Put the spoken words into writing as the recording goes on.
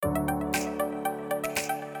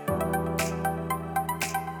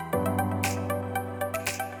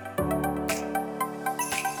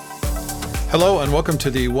Hello and welcome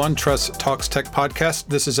to the OneTrust Talks Tech podcast.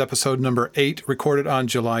 This is episode number 8, recorded on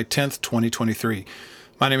July 10th, 2023.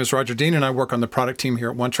 My name is Roger Dean and I work on the product team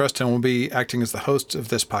here at OneTrust and will be acting as the host of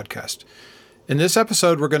this podcast. In this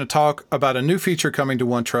episode, we're going to talk about a new feature coming to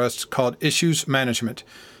OneTrust called Issues Management.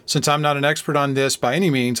 Since I'm not an expert on this by any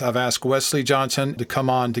means, I've asked Wesley Johnson to come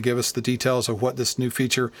on to give us the details of what this new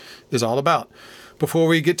feature is all about. Before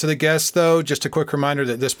we get to the guests, though, just a quick reminder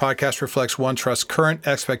that this podcast reflects OneTrust's current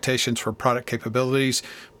expectations for product capabilities.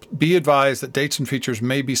 Be advised that dates and features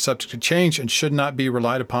may be subject to change and should not be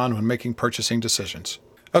relied upon when making purchasing decisions.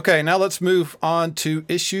 Okay, now let's move on to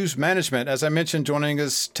issues management. As I mentioned, joining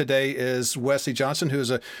us today is Wesley Johnson, who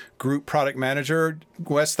is a group product manager.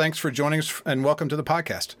 Wes, thanks for joining us and welcome to the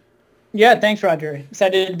podcast. Yeah, thanks, Roger.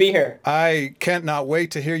 Excited to be here. I can't not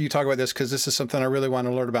wait to hear you talk about this because this is something I really want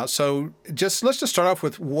to learn about. So let's just start off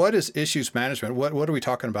with what is issues management? What are we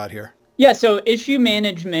talking about here? Yeah, so issue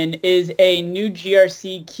management is a new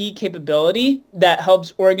GRC key capability that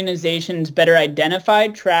helps organizations better identify,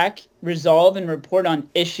 track, resolve, and report on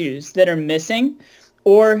issues that are missing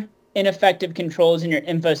or ineffective controls in your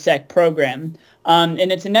InfoSec program. And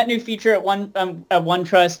it's a net new feature at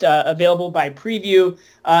OneTrust, available by preview.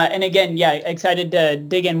 And again, excited to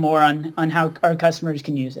dig in more on how our customers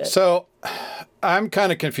can use it. So I'm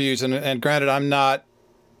kind of confused, and granted, I'm not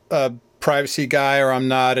a privacy guy or I'm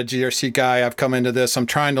not a GRC guy. I've come into this. I'm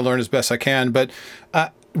trying to learn as best I can. But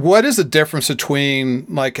what is the difference between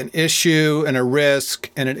like an issue and a risk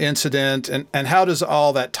and an incident, and how does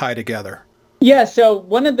all that tie together? Yeah, so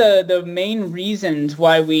one of the main reasons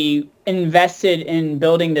why we invested in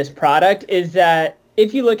building this product is that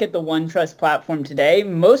if you look at the OneTrust platform today,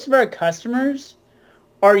 most of our customers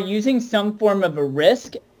are using some form of a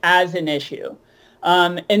risk as an issue.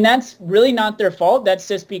 And that's really not their fault. That's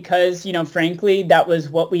just because, frankly, that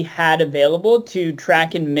was what we had available to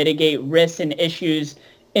track and mitigate risks and issues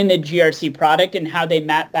in the GRC product and how they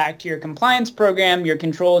map back to your compliance program, your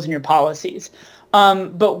controls, and your policies.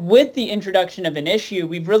 But with the introduction of an issue,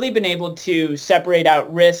 we've really been able to separate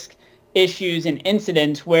out risk, issues, and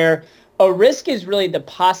incidents, where a risk is really the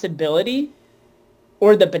possibility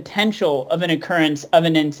or the potential of an occurrence of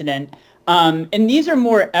an incident. And these are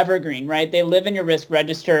more evergreen, right? They live in your risk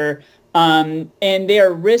register, and they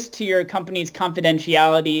are risks to your company's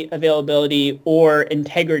confidentiality, availability, or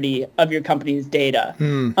integrity of your company's data.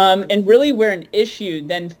 And really where an issue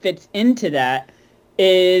then fits into that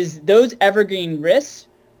is those evergreen risks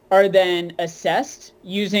are then assessed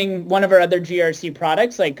using one of our other GRC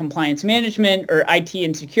products like compliance management or IT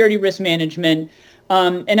and security risk management.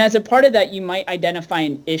 And as a part of that, you might identify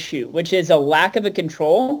an issue, which is a lack of a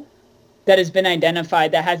control that has been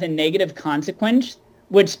identified that has a negative consequence,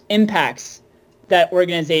 which impacts that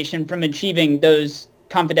organization from achieving those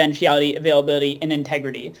confidentiality, availability, and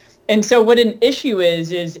integrity. And so what an issue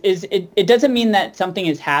is it doesn't mean that something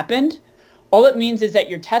has happened. All it means is that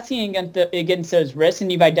you're testing against those risks,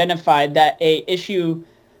 and you've identified that a issue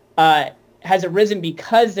has arisen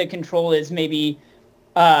because the control is maybe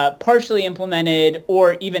partially implemented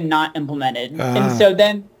or even not implemented.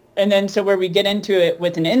 And so where we get into it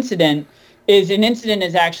with an incident is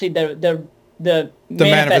actually the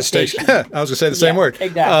manifestation. I was going to say the same word,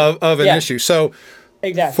 exactly, of an issue. So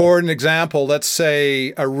exactly. For an example, let's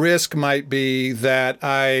say a risk might be that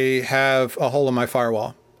I have a hole in my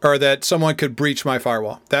firewall, or that someone could breach my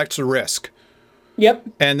firewall. That's a risk. Yep.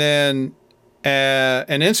 And then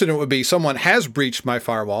an incident would be someone has breached my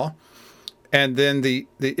firewall. And then the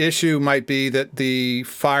issue might be that the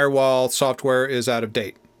firewall software is out of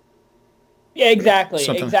date. Yeah, exactly.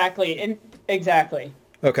 Exactly.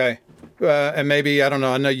 Okay. And maybe, I don't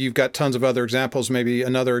know, I know you've got tons of other examples. Maybe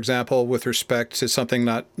another example with respect to something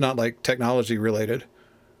not like technology related.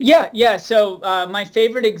 Yeah. So my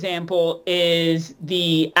favorite example is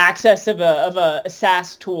the access of a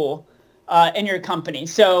SaaS tool in your company.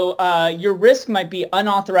 So your risk might be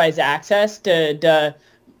unauthorized access to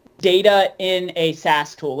data in a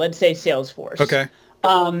SaaS tool, let's say Salesforce. Okay.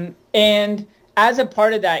 And as a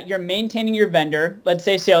part of that, you're maintaining your vendor, let's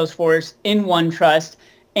say Salesforce, in OneTrust,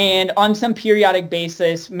 and on some periodic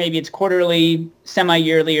basis, maybe it's quarterly,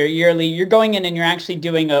 semi-yearly, or yearly, you're going in and you're actually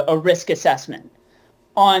doing a risk assessment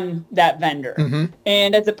on that vendor. Mm-hmm.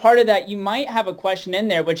 And as a part of that, you might have a question in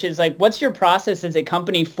there, which is like, what's your process as a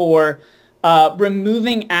company for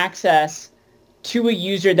removing access to a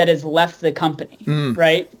user that has left the company,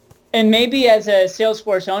 right? And maybe as a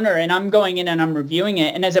Salesforce owner, and I'm going in and I'm reviewing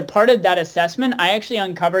it, and as a part of that assessment, I actually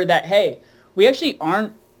uncovered that, hey, we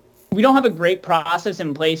don't have a great process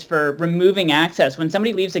in place for removing access. When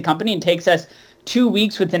somebody leaves the company, it takes us 2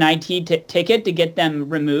 weeks with an IT ticket to get them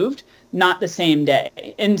removed. not the same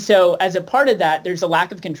day. And so as a part of that, there's a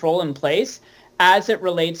lack of control in place as it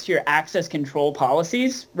relates to your access control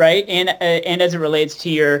policies, right? And as it relates to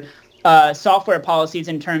your software policies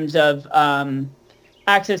in terms of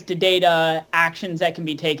access to data, actions that can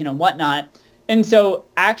be taken and whatnot. And so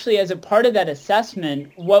actually as a part of that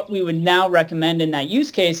assessment, what we would now recommend in that use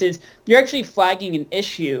case is you're actually flagging an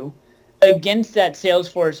issue against that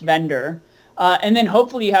Salesforce vendor. And then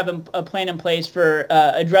hopefully you have a plan in place for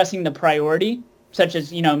addressing the priority, such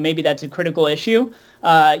as, maybe that's a critical issue.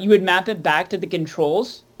 You would map it back to the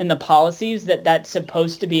controls and the policies that's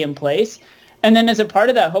supposed to be in place. And then as a part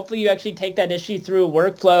of that, hopefully you actually take that issue through a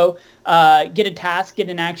workflow, get a task, get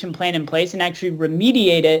an action plan in place, and actually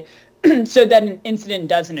remediate it so that an incident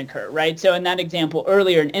doesn't occur, right? So in that example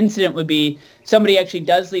earlier, an incident would be somebody actually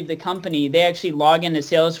does leave the company. They actually log into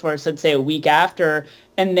Salesforce, let's say a week after,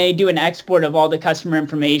 and they do an export of all the customer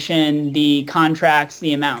information, the contracts,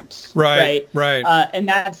 the amounts. Right. And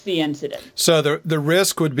that's the incident. So the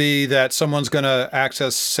risk would be that someone's going to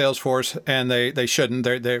access Salesforce and they shouldn't.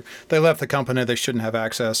 They left the company. They shouldn't have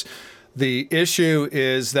access. The issue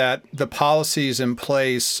is that the policies in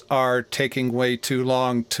place are taking way too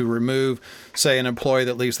long to remove, say, an employee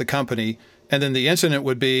that leaves the company. And then the incident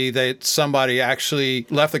would be that somebody actually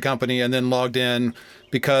left the company and then logged in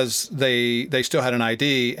because they still had an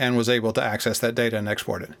ID and was able to access that data and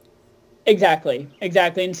export it. Exactly.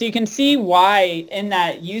 And so you can see why in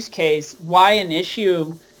that use case, why an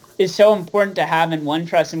issue is so important to have in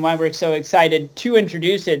OneTrust and why we're so excited to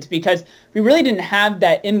introduce it. It's because we really didn't have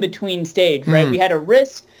that in-between stage, right? We had a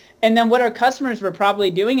risk, and then what our customers were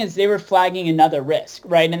probably doing is they were flagging another risk,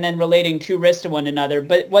 right? And then relating two risks to one another.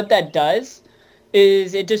 But what that does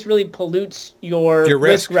is it just really pollutes your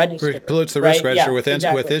risk register. Pollutes the risk register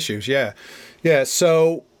with issues. Yeah.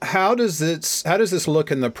 So how does this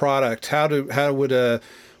look in the product? How would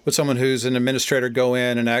someone who's an administrator go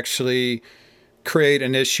in and actually create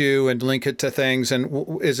an issue and link it to things?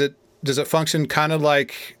 And does it function kind of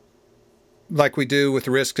like we do with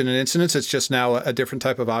risk and incidents? It's just now a different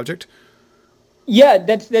type of object? Yeah,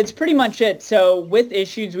 that's pretty much it. So with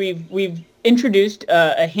issues, we've introduced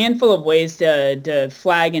a handful of ways to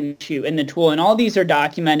flag an issue in the tool, and all these are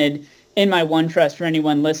documented in my OneTrust. For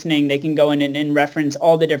anyone listening, they can go in and reference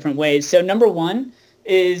all the different ways. So number one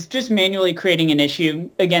is just manually creating an issue,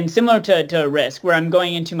 again, similar to a risk, where I'm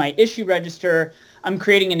going into my issue register, I'm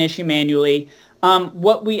creating an issue manually.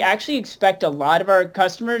 What we actually expect a lot of our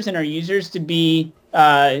customers and our users to be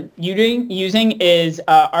using is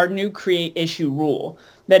our new create issue rule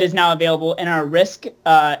that is now available in our risk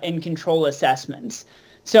and control assessments.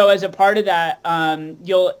 So as a part of that,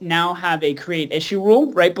 you'll now have a create issue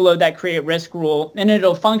rule right below that create risk rule, and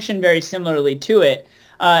it'll function very similarly to it.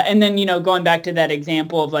 And then, going back to that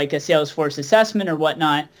example of like a Salesforce assessment or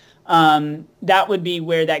whatnot, that would be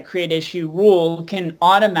where that create issue rule can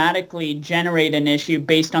automatically generate an issue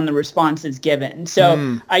based on the responses given.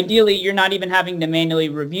 So ideally, you're not even having to manually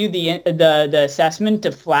review the assessment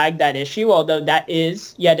to flag that issue, although that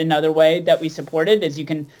is yet another way that we support it, is you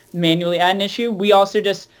can manually add an issue. We also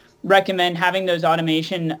just recommend having those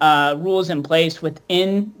automation rules in place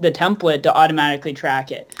within the template to automatically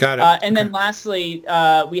track it. Got it. And then lastly,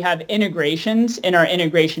 we have integrations in our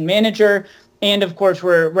integration manager. And of course,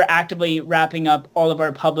 we're actively wrapping up all of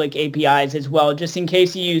our public APIs as well, just in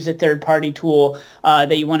case you use a third-party tool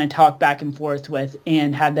that you want to talk back and forth with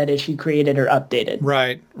and have that issue created or updated.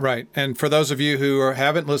 Right. And for those of you who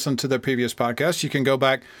haven't listened to the previous podcast, you can go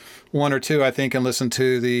back one or two, I think, and listen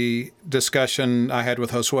to the discussion I had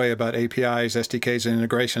with Josue about APIs, SDKs, and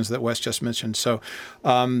integrations that Wes just mentioned. So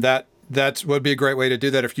that would be a great way to do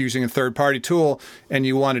that if you're using a third-party tool and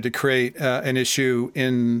you wanted to create an issue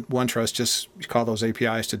in OneTrust. Just call those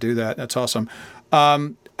APIs to do that. That's awesome.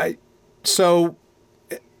 So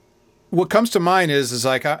what comes to mind is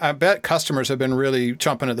like I bet customers have been really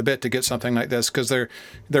chomping at the bit to get something like this because their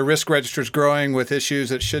risk register is growing with issues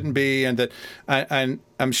that shouldn't be, and that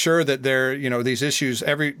I'm sure that these issues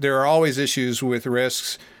there are always issues with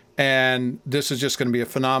risks, and this is just going to be a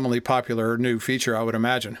phenomenally popular new feature, I would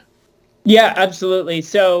imagine. Yeah, absolutely.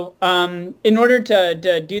 So in order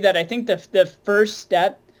to do that, I think the first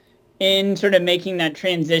step in sort of making that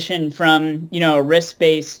transition from a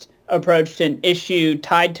risk-based approach to an issue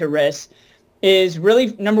tied to risk is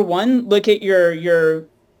really, number one, look at your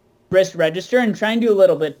risk register and try and do a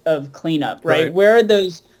little bit of cleanup, right? Where are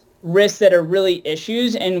those risks that are really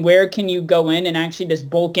issues, and where can you go in and actually just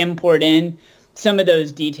bulk import in some of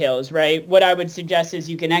those details, right? What I would suggest is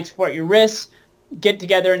you can export your risks, get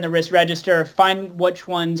together in the risk register, find which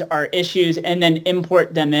ones are issues, and then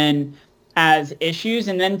import them in as issues.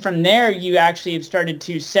 And then from there, you actually have started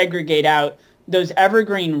to segregate out those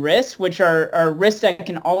evergreen risks, which are risks that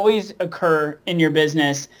can always occur in your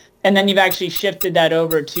business. And then you've actually shifted that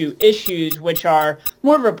over to issues, which are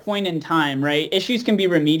more of a point in time, right? Issues can be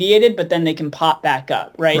remediated, but then they can pop back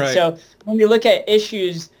up, right? So when you look at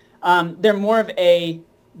issues, they're more of a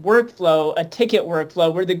workflow, a ticket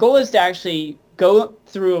workflow, where the goal is to actually go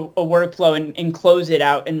through a workflow and close it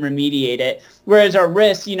out and remediate it. Whereas our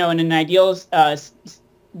risks, in an ideal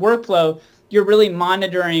workflow, you're really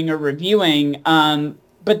monitoring or reviewing,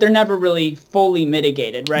 but they're never really fully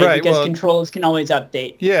mitigated, right? Because controls can always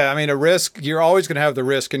update. Yeah, I mean, a risk, you're always going to have the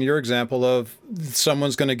risk in your example of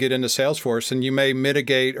someone's going to get into Salesforce, and you may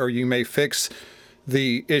mitigate or you may fix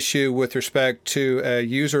the issue with respect to a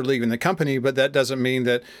user leaving the company, but that doesn't mean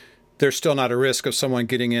that there's still not a risk of someone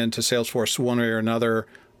getting into Salesforce one way or another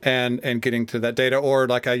and getting to that data. Or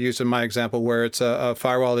like I used in my example where it's a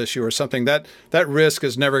firewall issue or something, that risk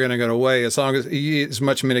is never going to go away as long as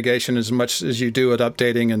much mitigation, as much as you do at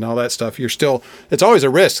updating and all that stuff, it's always a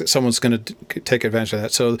risk that someone's going to take advantage of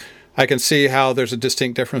that. So I can see how there's a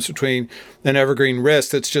distinct difference between an evergreen risk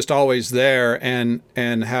that's just always there and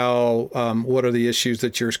how what are the issues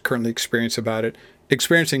that you're currently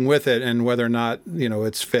experiencing with it, and whether or not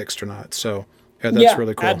it's fixed or not. So that's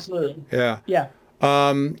really cool. Absolutely. Yeah.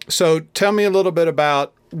 So tell me a little bit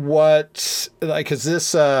about is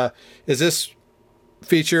this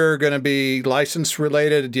feature going to be license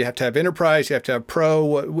related? Do you have to have enterprise? Do you have to have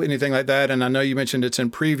pro? Anything like that? And I know you mentioned it's in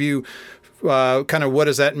preview. Kind of what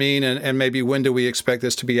does that mean? And maybe when do we expect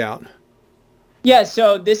this to be out? Yeah,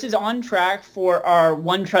 so this is on track for our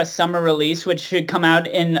OneTrust summer release, which should come out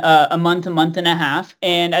in a month and a half.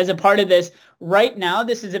 And as a part of this, right now,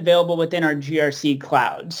 this is available within our GRC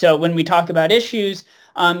cloud. So when we talk about issues,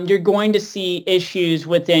 you're going to see issues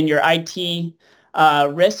within your IT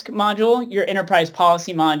risk module, your enterprise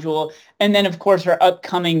policy module, and then, of course, our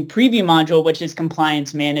upcoming preview module, which is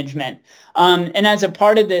compliance management. And as a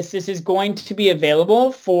part of this is going to be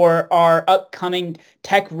available for our upcoming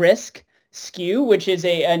tech risk SKU, which is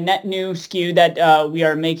a net new SKU that we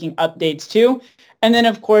are making updates to. And then,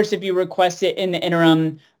 of course, if you request it in the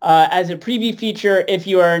interim as a preview feature, if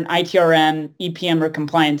you are an ITRM, EPM, or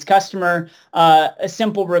compliance customer, a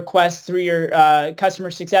simple request through your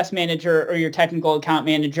customer success manager or your technical account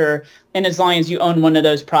manager, and as long as you own one of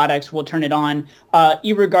those products, we'll turn it on,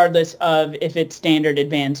 irregardless of if it's standard,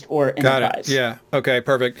 advanced, or enterprise. Got it. Yeah. Okay,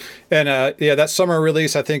 perfect. And that summer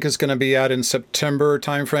release, I think, is going to be out in September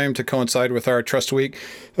timeframe to coincide with our Trust Week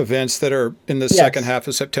events that are in the second half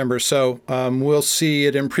of September. So we'll see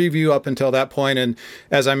it in preview up until that point. And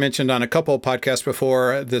as I mentioned on a couple of podcasts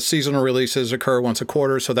before, the seasonal releases occur once a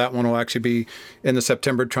quarter. So that one will actually be in the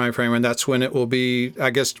September timeframe. And that's when it will be, I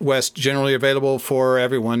guess, Wes, generally available for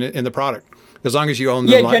everyone in the product, as long as you own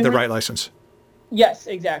the right license. Yes,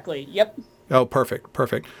 exactly. Yep. Oh,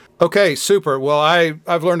 perfect. Okay, super. Well,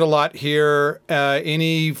 I've learned a lot here.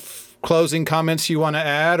 Any closing comments you want to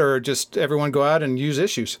add, or just everyone go out and use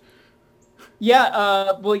issues?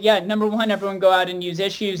 Yeah, number one, everyone go out and use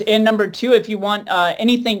issues. And number two, if you want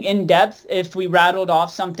anything in depth, if we rattled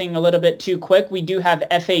off something a little bit too quick, we do have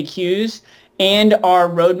FAQs and our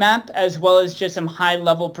roadmap, as well as just some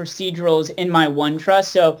high-level procedurals in my OneTrust.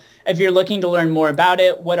 So if you're looking to learn more about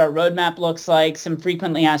it, what our roadmap looks like, some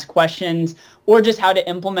frequently asked questions, or just how to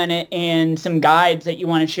implement it, and some guides that you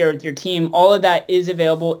want to share with your team, all of that is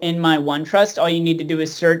available in my OneTrust. All you need to do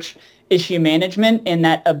is search issue management, and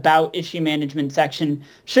that about issue management section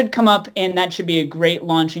should come up, and that should be a great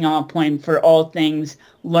launching off point for all things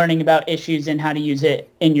learning about issues and how to use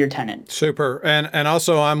it in your tenant. Super. And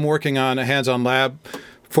also I'm working on a hands-on lab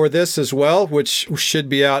for this as well, which should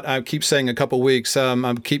be out. I keep saying a couple weeks.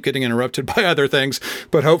 I keep getting interrupted by other things,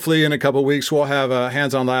 but hopefully in a couple weeks we'll have a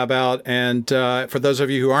hands-on lab out. And for those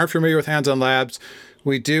of you who aren't familiar with hands-on labs,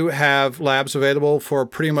 we do have labs available for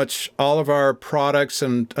pretty much all of our products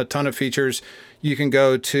and a ton of features. You can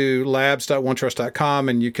go to labs.onetrust.com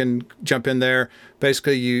and you can jump in there.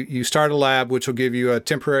 Basically, you start a lab, which will give you a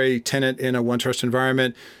temporary tenant in a OneTrust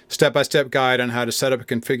environment, step-by-step guide on how to set up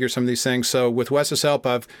and configure some of these things. So with Wes's help,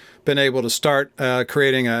 I've been able to start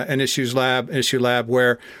creating an issue lab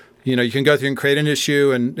where you can go through and create an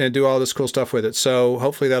issue and do all this cool stuff with it. So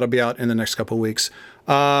hopefully that'll be out in the next couple of weeks.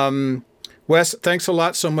 Wes, thanks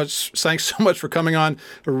so much for coming on.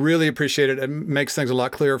 I really appreciate it. It makes things a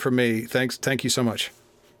lot clearer for me. Thank you so much.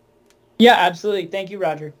 Yeah, absolutely. Thank you,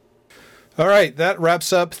 Roger. All right, that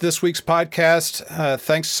wraps up this week's podcast.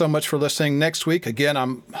 Thanks so much for listening. Next week, again,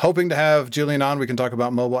 I'm hoping to have Julian on. We can talk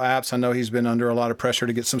about mobile apps. I know he's been under a lot of pressure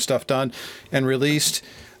to get some stuff done and released.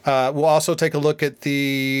 We'll also take a look at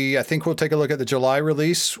I think we'll take a look at the July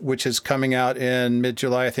release, which is coming out in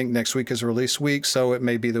mid-July. I think next week is release week, so it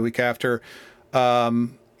may be the week after.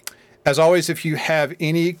 As always, if you have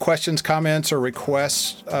any questions, comments, or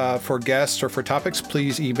requests for guests or for topics,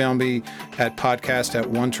 please email me at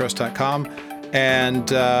podcast@onetrust.com and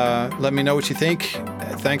let me know what you think.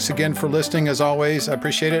 Thanks again for listening, as always. I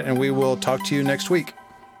appreciate it, and we will talk to you next week.